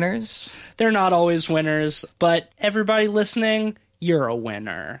always winners. They're not always winners, but everybody listening, you're a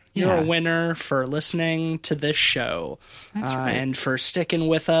winner. You're a winner for listening to this show. That's right. And for sticking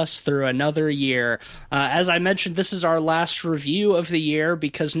with us through another year. As I mentioned, this is our last review of the year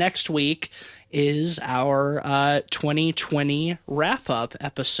because next week is our 2020 wrap-up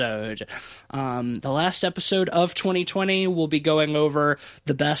episode. The last episode of 2020 will be going over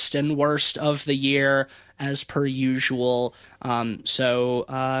the best and worst of the year as per usual.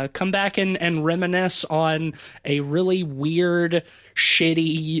 So come back and reminisce on a really weird,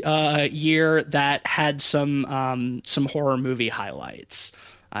 shitty year that had some horror movie highlights,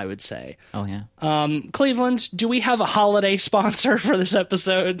 I would say. Oh, yeah. Cleveland, do we have a holiday sponsor for this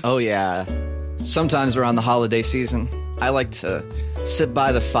episode? Oh, yeah. Sometimes around the holiday season, I like to sit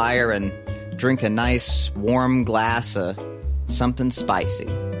by the fire and drink a nice, warm glass of something spicy.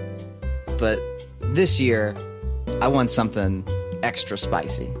 But this year, I want something extra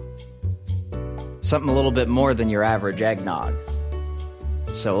spicy. Something a little bit more than your average eggnog.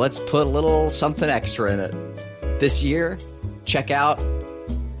 So let's put a little something extra in it. This year, check out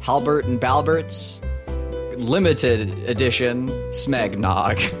Halbert and Balbert's limited edition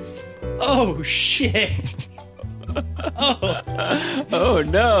Smegnog. Oh, shit. Oh,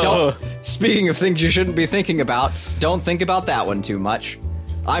 no. Speaking of things you shouldn't be thinking about, don't think about that one too much.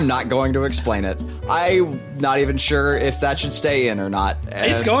 I'm not going to explain it. I'm not even sure if that should stay in or not.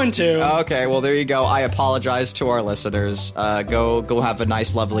 It's going to. Okay, well, there you go. I apologize to our listeners. Go have a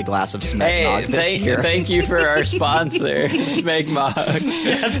nice, lovely glass of Smegmog this year. Thank you for our sponsor, Smegmog.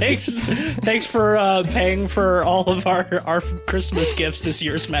 Yeah, thanks for paying for all of our Christmas gifts this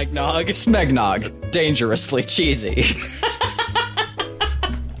year, Smegnog. Smegnog, dangerously cheesy.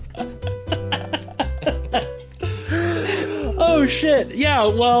 Oh shit! Yeah,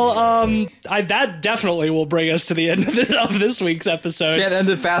 well, that definitely will bring us to the end of this week's episode. Can't end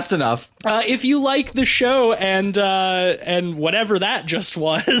it fast enough. If you like the show and whatever that just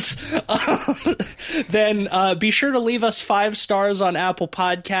was, then be sure to leave us 5 stars on Apple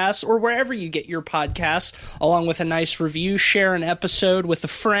Podcasts or wherever you get your podcasts, along with a nice review. Share an episode with a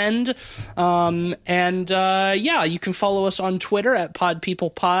friend, yeah, you can follow us on Twitter at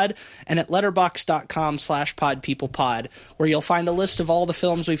PodPeoplePod and at letterboxd.com/PodPeoplePod, where you'll find a list of all the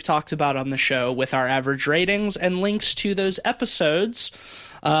films we've talked about on the show with our average ratings and links to those episodes.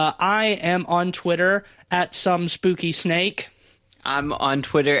 I am on Twitter at SomeSpookySnake. I'm on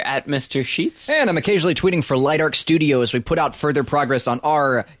Twitter at Mr. Sheets. And I'm occasionally tweeting for Light Arc Studio as we put out further progress on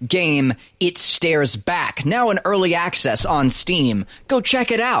our game, It Stares Back, now in early access on Steam. Go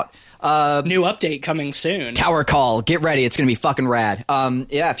check it out. New update coming soon. Tower Call, get ready, it's gonna be fucking rad.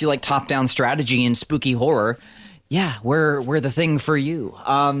 Yeah, if you like top-down strategy and spooky horror, yeah, we're the thing for you.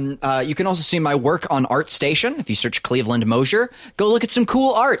 You can also see my work on ArtStation. If you search Cleveland Mosier, go look at some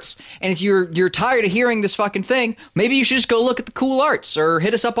cool arts. And if you're tired of hearing this fucking thing, maybe you should just go look at the cool arts or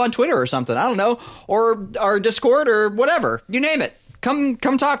hit us up on Twitter or something. I don't know, or our Discord or whatever. You name it. Come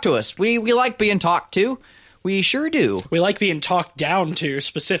talk to us. We like being talked to. We sure do. We like being talked down to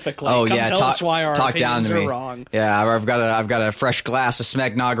specifically. Oh, Come yeah, tell us why our talk down opinions to me. are wrong. Yeah, I've got a fresh glass of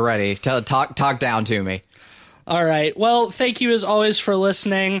Smegnog ready. Talk down to me. All right. Well, thank you as always for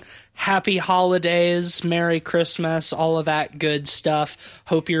listening. Happy holidays, Merry Christmas, all of that good stuff.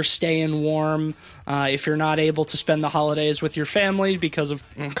 Hope you're staying warm. If you're not able to spend the holidays with your family because of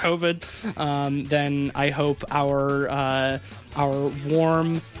COVID, then I hope our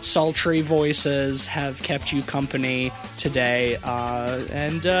warm, sultry voices have kept you company today.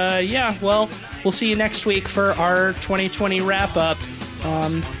 Yeah, well, we'll see you next week for our 2020 wrap-up.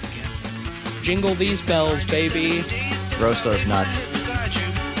 Jingle these bells, baby. Roast those nuts.